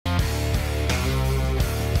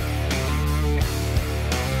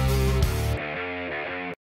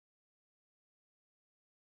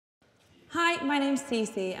Hi, my name's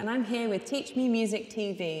Cece and I'm here with Teach Me Music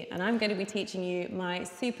TV and I'm going to be teaching you my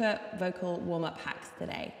super vocal warm-up hacks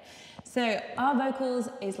today. So our vocals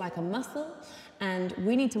is like a muscle and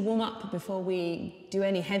we need to warm up before we do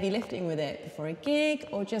any heavy lifting with it, before a gig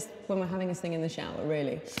or just when we're having a sing in the shower,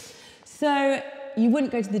 really. So you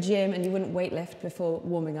wouldn't go to the gym and you wouldn't weight lift before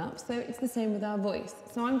warming up, so it's the same with our voice.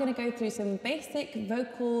 So I'm going to go through some basic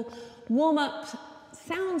vocal warm-up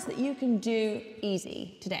sounds that you can do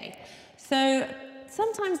easy today. So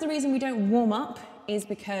sometimes the reason we don't warm up is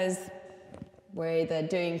because we're either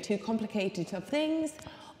doing too complicated of things,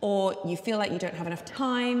 or you feel like you don't have enough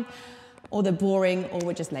time, or they're boring, or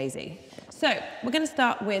we're just lazy. So we're going to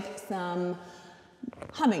start with some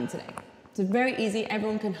humming today. It's very easy,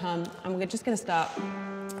 everyone can hum, and we're just going to start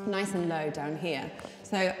nice and low down here.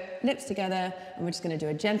 So lips together, and we're just going to do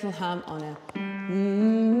a gentle hum on a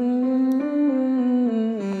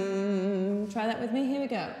Try that with me, here we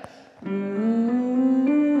go.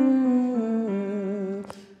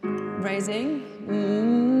 Raising.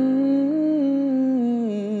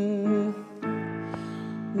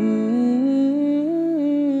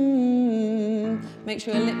 Make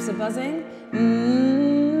sure your lips are buzzing.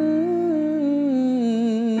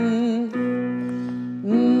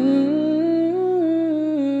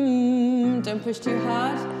 Don't push too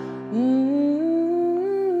hard.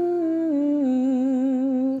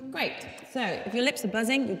 Great. So if your lips are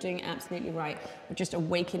buzzing, you're doing it absolutely right. We're just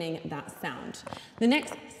awakening that sound. The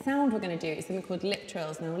next sound we're going to do is something called lip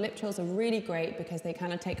trills. Now, lip trills are really great because they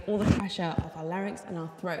kind of take all the pressure off our larynx and our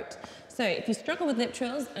throat. So if you struggle with lip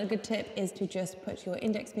trills, a good tip is to just put your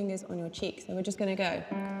index fingers on your cheeks. So we're just going to go.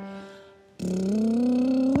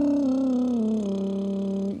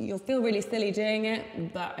 You'll feel really silly doing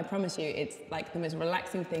it, but I promise you, it's like the most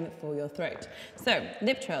relaxing thing for your throat. So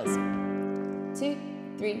lip trills. 2,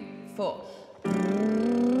 3, 4.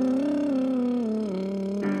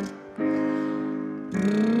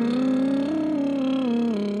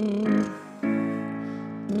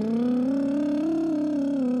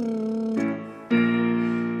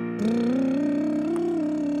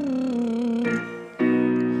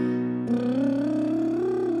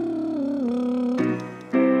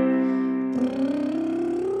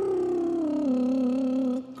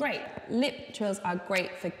 Great. Lip trills are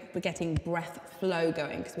great for getting breath flow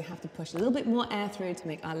going because we have to push a little bit more air through to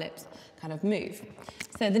make our lips kind of move.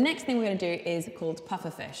 So the next thing we're going to do is called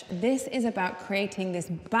pufferfish. This is about creating this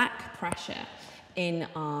back pressure in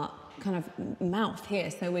our kind of mouth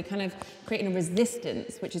here. So we're kind of creating a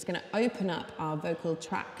resistance which is going to open up our vocal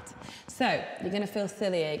tract. So you're going to feel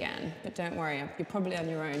silly again, but don't worry, you're probably on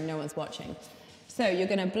your own, no one's watching. So you're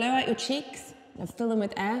going to blow out your cheeks and fill them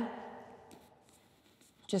with air.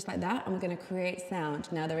 Just like that, and we're going to create sound.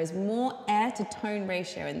 Now there is more air to tone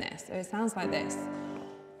ratio in this, so it sounds like this.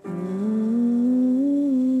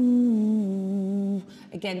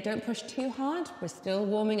 Again, don't push too hard, we're still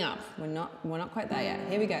warming up. We're not quite there yet.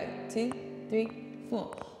 Here we go. 2, 3,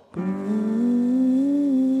 4.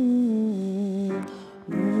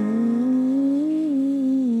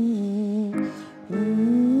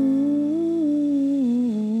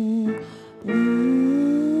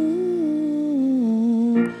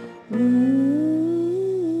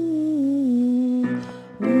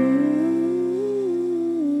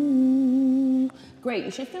 Great,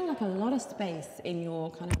 you should feel like a lot of space in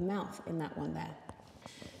your kind of mouth in that one there.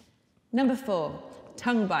 Number 4,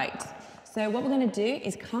 tongue bite. So what we're going to do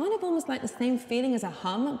is kind of almost like the same feeling as a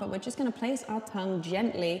hum, but we're just going to place our tongue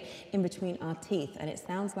gently in between our teeth, and it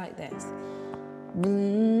sounds like this.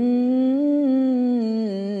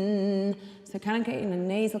 So kind of getting the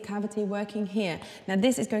nasal cavity working here. Now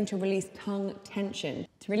this is going to release tongue tension.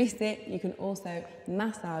 To release it, you can also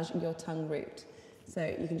massage your tongue root.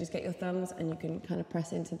 So you can just get your thumbs and you can kind of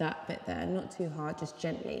press into that bit there, not too hard, just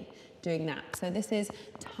gently doing that. So this is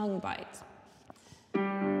tongue bite.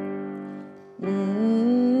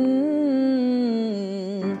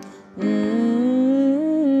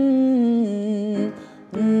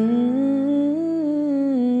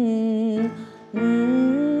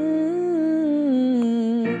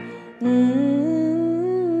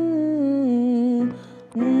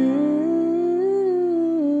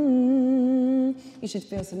 You should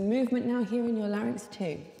feel some movement now here in your larynx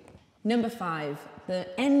too. Number 5, the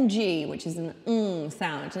NG, which is an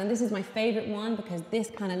sound. And this is my favorite one because this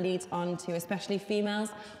kind of leads on to, especially females,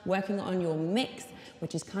 working on your mix,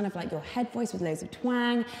 which is kind of like your head voice with loads of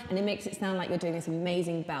twang, and it makes it sound like you're doing this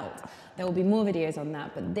amazing belt. There will be more videos on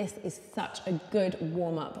that, but this is such a good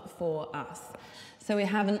warm-up for us. So So we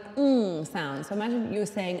have an sound. So imagine you were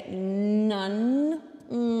saying none,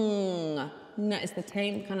 No, it's the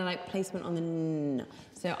same kind of like placement on the n.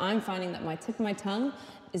 So I'm finding that my tip of my tongue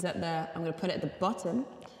is at the, I'm going to put it at the bottom,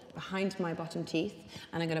 behind my bottom teeth,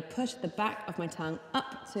 and I'm going to push the back of my tongue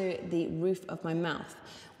up to the roof of my mouth.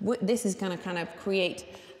 This is going to kind of create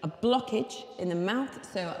a blockage in the mouth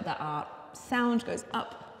so that our sound goes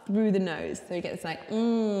up through the nose. So you get this like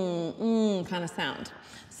kind of sound.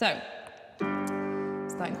 So,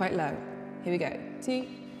 starting quite low. Here we go. 2,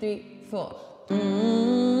 3, 4.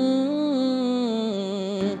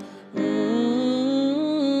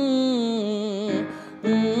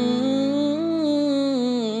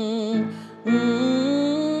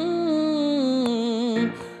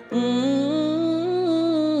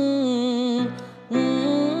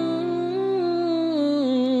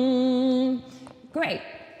 Great.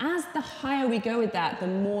 As the higher we go with that, the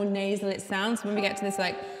more nasal it sounds. When we get to this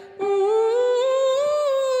like,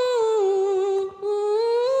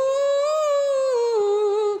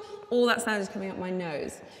 all that sound is coming up my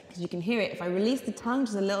nose, because you can hear it. If I release the tongue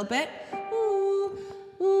just a little bit,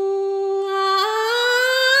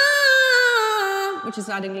 which is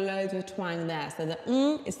adding loads of twang there. So the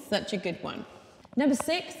is such a good one. Number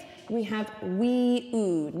 6, we have wee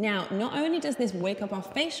oo. Now, not only does this wake up our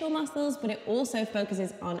facial muscles, but it also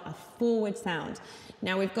focuses on a forward sound.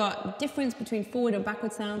 Now, we've got difference between forward and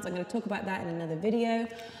backward sounds. I'm going to talk about that in another video.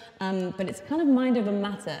 But it's kind of mind over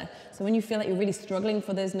matter. So when you feel like you're really struggling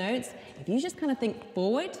for those notes, if you just kind of think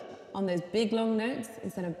forward on those big long notes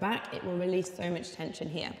instead of back, it will release so much tension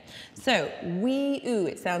here. So wee oo,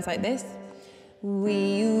 it sounds like this.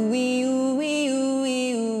 Wee oo, wee oo, wee oo,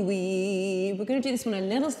 wee oo, wee. We're going to do this one a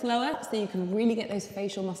little slower so you can really get those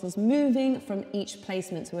facial muscles moving from each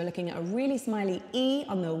placement. So we're looking at a really smiley E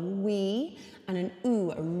on the wee and an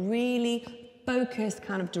oo, a really focused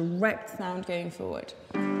kind of direct sound going forward.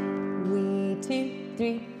 2,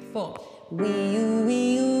 3, 4. Wee oo,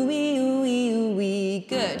 wee oo, wee oo, wee oo, wee.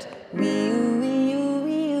 Good. Wee oo, wee oo,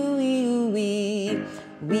 wee oo, wee oo, wee.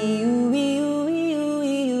 Wee oo, wee oo, wee oo,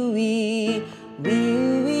 wee oo, wee. Wee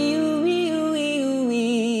oo, wee oo, wee oo, wee oo,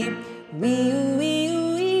 wee. Wee oo, wee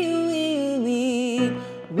oo, wee oo, wee oo, wee.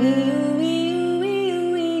 Wee oo, wee oo, wee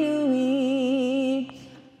oo, wee oo, wee.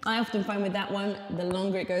 I often find with that one, the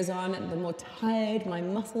longer it goes on, the more tired my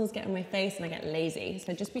muscles get on my face and I get lazy.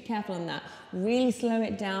 So just be careful on that. Really slow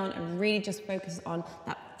it down and really just focus on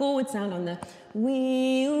that forward sound on the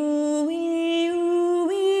wee oo, wee oo,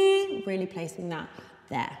 wee. Really placing that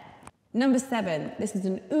there. Number 7, this is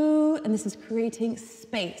an oo, and this is creating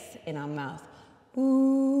space in our mouth.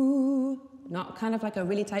 Ooh, not kind of like a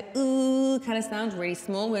really tight ooh kind of sound, really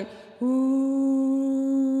small. We're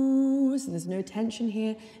ooh, so there's no tension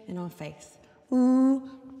here in our face. Ooh,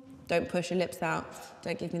 don't push your lips out.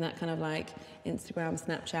 Don't give me that kind of like Instagram,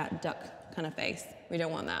 Snapchat, duck kind of face. We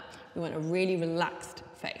don't want that. We want a really relaxed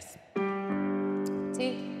face.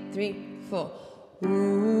 2, 3, 4. Ooh,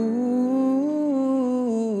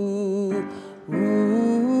 ooh, ooh.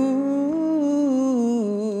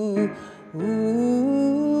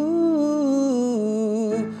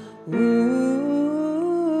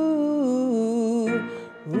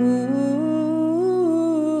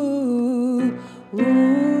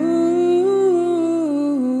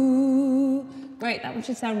 Great, that one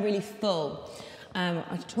should sound really full.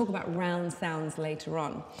 I'll talk about round sounds later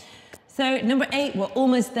on. So number 8, we're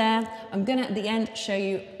almost there. I'm gonna at the end show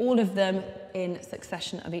you all of them in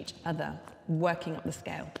succession of each other, working up the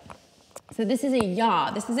scale. So this is a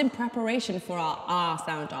ya. This is in preparation for our R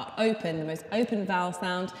sound, our open, the most open vowel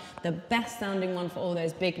sound, the best sounding one for all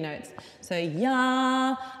those big notes. So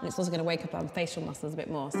ya, and it's also going to wake up our facial muscles a bit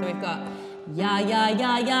more. So we've got ya, ya,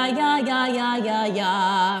 ya, ya, ya, ya, ya, ya,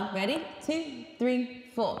 ya. Ready? 2, 3,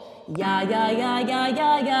 4. Ya, ya, ya, ya,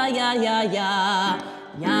 ya, ya, ya, ya, ya.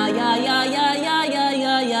 Ya, ya, ya, ya, ya, ya,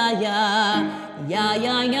 ya, ya, ya. Ya,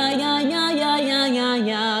 ya, ya, ya, ya, ya, ya, ya,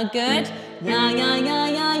 ya. Good. Ya, ya, ya,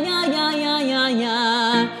 ya, ya, ya, ya, ya,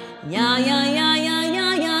 ya. Ya, ya, ya, ya,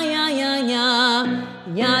 ya, ya, ya, ya, ya.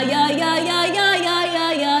 Ya, ya, ya, ya, ya, ya,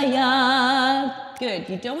 ya, ya, ya. Good.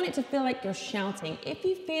 You don't want it to feel like you're shouting. If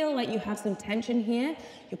you feel like you have some tension here,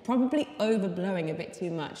 you're probably overblowing a bit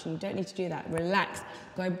too much, and you don't need to do that. Relax.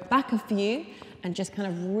 Go back a few and just kind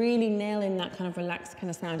of really nail in that kind of relaxed kind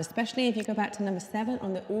of sound, especially if you go back to number 7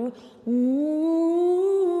 on the ooh,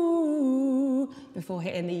 ooh, before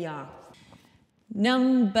hitting the ya.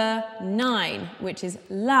 Number 9, which is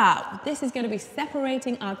la. This is going to be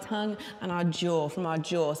separating our tongue and our jaw from our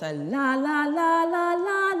jaw. So la, la, la, la,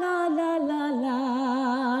 la, la, la, la,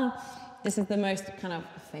 la. This is the most kind of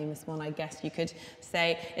famous one, I guess you could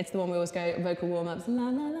say. It's the one we always go vocal warm-ups. La,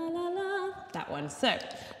 la, la, la, la. that one. So,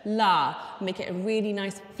 la, make it a really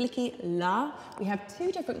nice flicky la. We have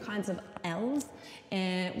two different kinds of L's.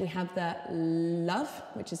 We have the love,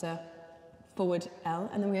 which is a forward L,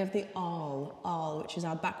 and then we have the al, which is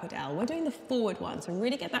our backward L. We're doing the forward one, so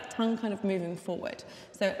really get that tongue kind of moving forward.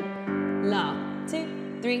 So, la,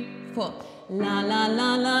 2, 3, 4. La, la,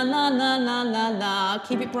 la, la, la, la, la, la, la.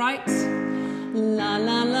 Keep it bright. La,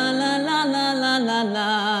 la, la, la, la, la, la, la,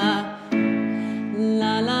 la.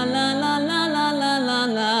 La, la, la, la, la, la, la, la,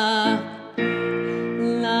 la.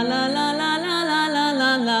 La, la, la, la, la, la, la,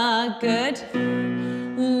 la, la. Good.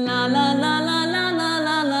 La, la, la, la, la, la,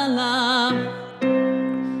 la, la, la.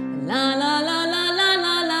 La, la, la, la, la,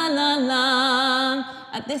 la, la, la, la.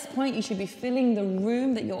 At this point, you should be filling the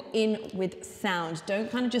room that you're in with sound. Don't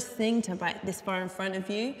kind of just sing to about this far in front of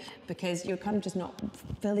you, because you're kind of just not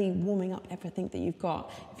fully warming up everything that you've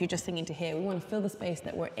got if you're just singing to here. We want to fill the space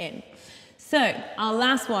that we're in. So our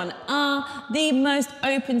last one, the most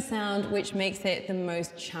open sound, which makes it the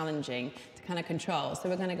most challenging to kind of control. So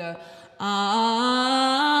we're going to go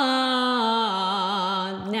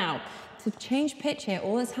now. To change pitch here,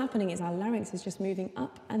 all that's happening is our larynx is just moving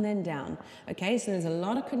up and then down. Okay, so there's a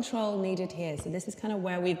lot of control needed here. So this is kind of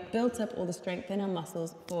where we've built up all the strength in our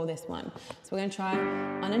muscles for this one. So we're going to try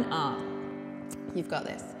on an ah. You've got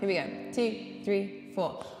this. Here we go. 2, 3,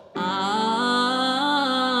 4. Ah,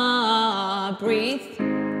 breathe.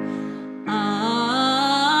 Ah,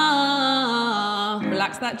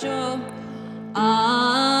 relax that jaw. Ah,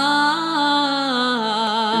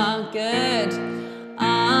 good.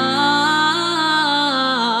 Ah,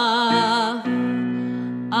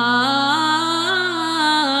 ah,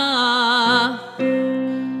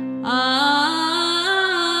 ah.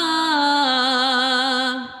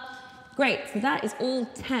 Great, so that is all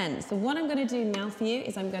 10. So what I'm going to do now for you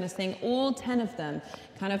is I'm going to sing all 10 of them,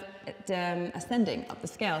 kind of ascending up the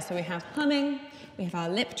scale. So we have humming, we have our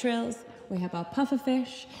lip trills, we have our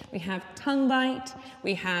pufferfish, we have tongue bite,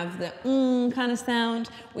 we have the kind of sound,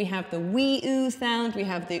 we have the wee-oo sound, we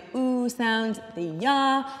have the oo sound, the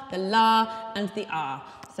ya, the la, and the ah.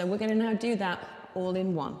 So we're going to now do that all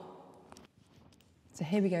in one. So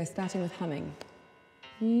here we go, starting with humming.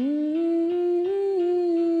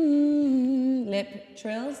 Lip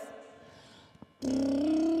trills.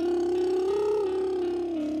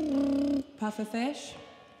 Pufferfish.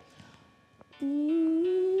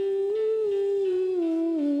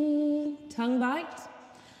 Tongue bite.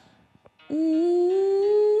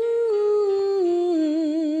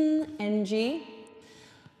 NG.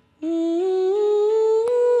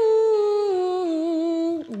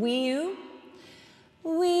 Wee-oo.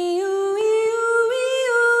 Wee-oo, wee-oo,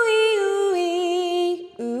 wee-oo, wee-oo,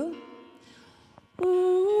 wee-oo.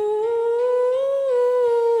 Ooh.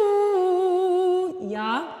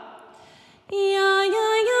 Ya. Ya, ya,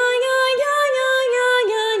 ya, ya, ya, ya, ya,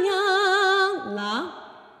 ya, ya. La.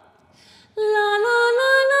 La, la,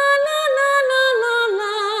 la, la, la, la, la, la,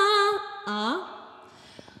 la. Ah.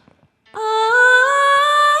 Ah.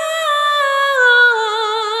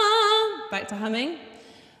 Back to humming.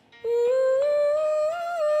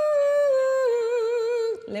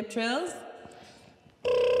 Lip trills.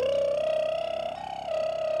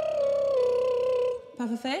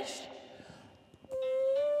 Pufferfish.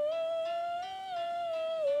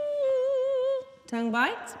 Tongue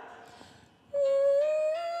bite.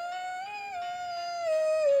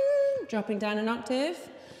 Dropping down an octave.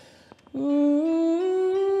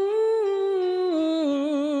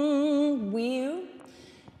 Wee-oo.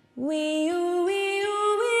 Wee-oo,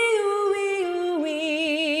 wee-oo, wee-oo, wee-oo,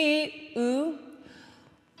 wee-oo.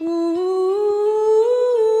 Ooh.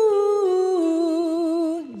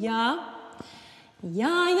 Ya.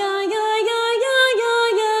 Ya, ya, ya, ya, ya, ya,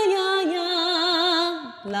 ya, ya, ya.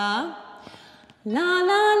 La. La,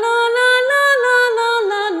 la, la, la, la, la, la,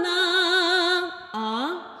 la, la.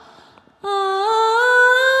 Ah. Ah.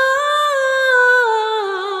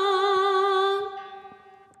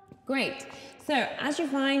 Great. So as you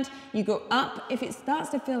find you go up, if it starts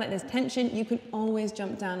to feel like there's tension, you can always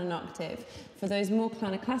jump down an octave. For those more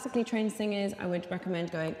kind of classically trained singers, I would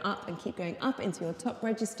recommend going up and keep going up into your top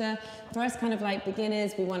register. For us kind of like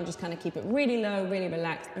beginners, we want to just kind of keep it really low, really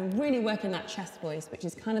relaxed, and really work in that chest voice, which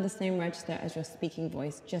is kind of the same register as your speaking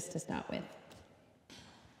voice, just to start with.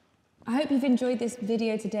 I hope you've enjoyed this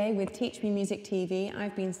video today with Teach Me Music TV.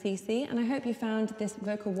 I've been Cece, and I hope you found this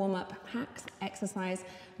vocal warm-up hacks exercise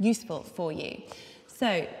useful for you.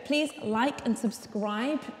 So please like and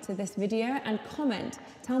subscribe to this video and comment.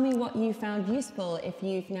 Tell me what you found useful if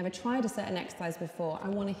you've never tried a certain exercise before. I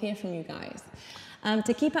want to hear from you guys.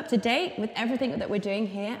 To keep up to date with everything that we're doing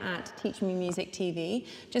here at Teach Me Music TV,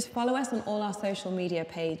 just follow us on all our social media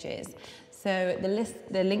pages. So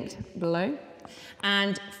they're linked below.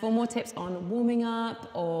 And for more tips on warming up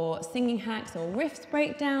or singing hacks or riffs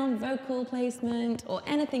breakdown, vocal placement, or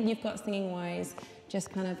anything you've got singing wise,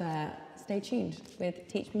 just kind of stay tuned with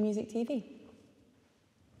Teach Me Music TV.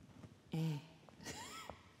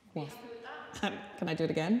 Yes. Can I do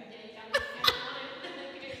it again?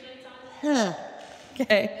 Yeah,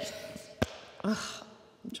 okay. I'm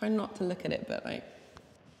trying not to look at it, but like,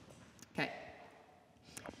 okay.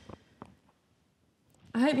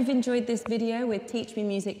 I hope you've enjoyed this video with Teach Me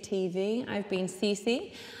Music TV. I've been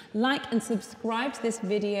Cece. Like and subscribe to this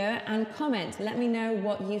video and comment. Let me know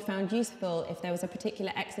what you found useful, if there was a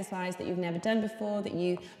particular exercise that you've never done before that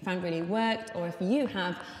you found really worked, or if you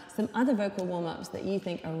have some other vocal warm-ups that you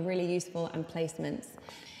think are really useful and placements.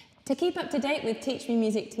 To keep up to date with Teach Me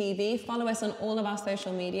Music TV, follow us on all of our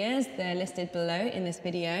social medias. They're listed below in this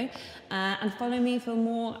video. And follow me for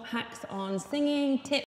more hacks on singing, tips,